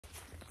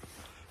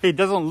Hey, it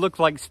doesn't look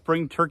like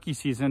spring turkey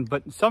season,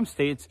 but in some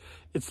states,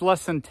 it's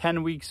less than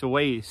 10 weeks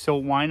away. So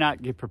why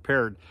not get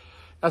prepared?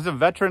 As a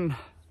veteran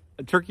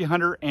turkey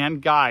hunter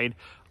and guide,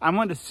 I'm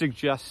going to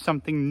suggest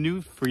something new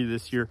for you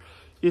this year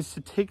is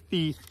to take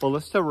the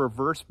Ballista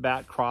Reverse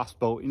Bat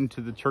Crossbow into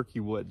the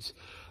turkey woods.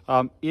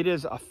 It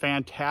is a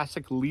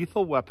fantastic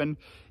lethal weapon.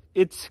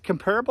 It's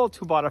comparable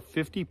to about a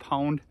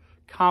 50-pound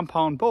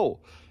compound bow.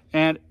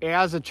 And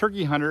as a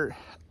turkey hunter,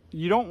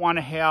 you don't want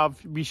to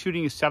be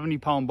shooting a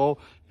 70-pound bow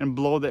and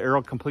blow the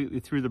arrow completely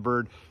through the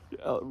bird.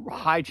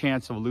 High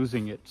chance of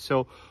losing it.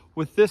 So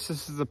with this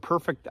is the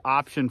perfect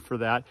option for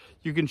that.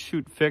 You can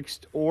shoot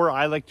fixed, or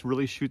I like to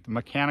really shoot the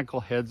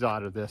mechanical heads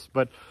out of this.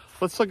 But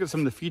let's look at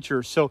some of the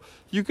features. So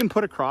you can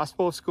put a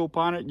crossbow scope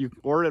on it,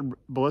 or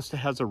Ballista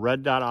has a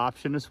red dot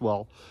option as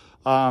well.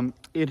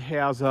 It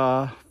has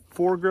a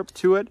foregrip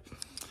to it.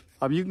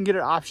 You can get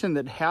an option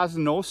that has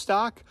no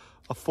stock,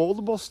 a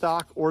foldable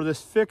stock, or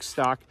this fixed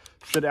stock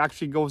that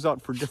actually goes out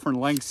for different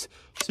lengths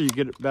so you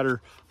get it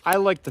better. I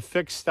like the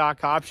fixed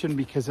stock option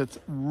because it's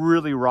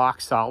really rock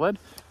solid,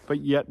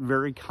 but yet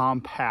very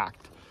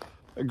compact.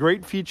 A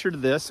great feature to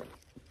this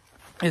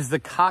is the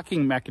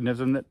cocking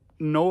mechanism that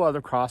no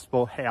other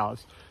crossbow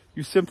has.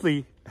 You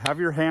simply have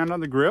your hand on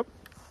the grip,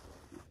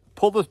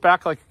 pull this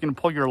back like you're gonna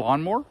pull your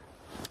lawnmower,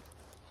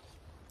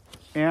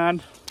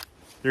 and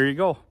there you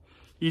go.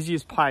 Easy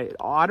as pie. It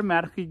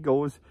automatically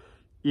goes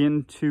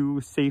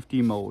into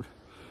safety mode.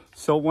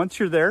 So once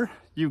you're there,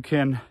 you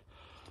can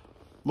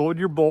load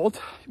your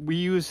bolt. We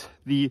use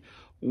the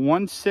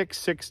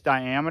 166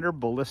 diameter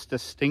Ballista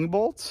sting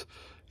bolts.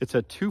 It's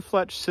a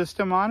 2-fletch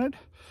system on it.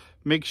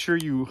 Make sure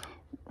you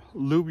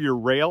lube your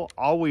rail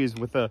always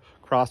with a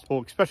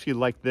crossbow, especially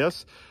like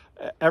this.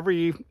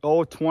 Every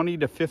 20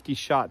 to 50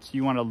 shots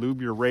you want to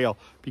lube your rail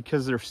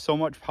because there's so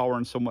much power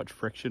and so much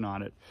friction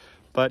on it.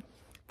 But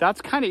that's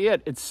kind of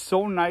it. It's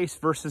so nice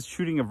versus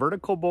shooting a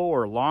vertical bow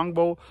or a long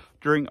bow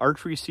during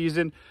archery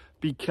season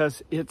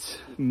because it's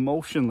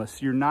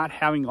motionless. You're not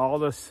having all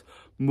this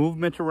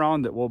movement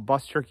around that will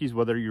bust turkeys,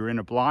 whether you're in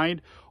a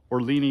blind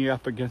or leaning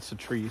up against a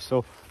tree.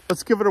 So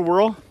let's give it a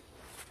whirl.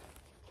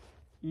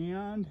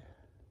 And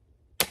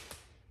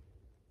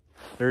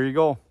there you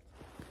go.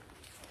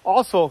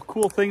 Also, a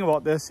cool thing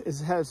about this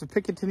is it has a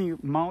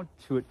Picatinny mount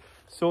to it.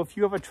 So if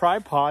you have a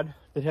tripod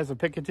that has a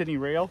Picatinny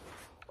rail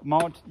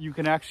mount, you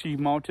can actually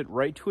mount it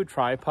right to a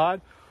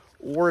tripod,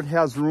 or it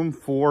has room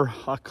for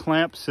a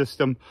clamp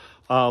system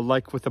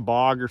like with a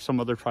bog or some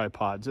other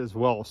tripods as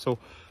well. So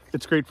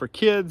it's great for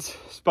kids,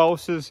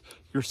 spouses,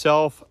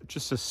 yourself.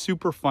 Just a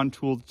super fun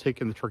tool to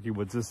take in the turkey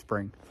woods this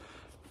spring.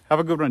 Have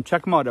a good one.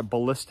 Check them out at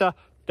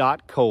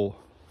ballista.co.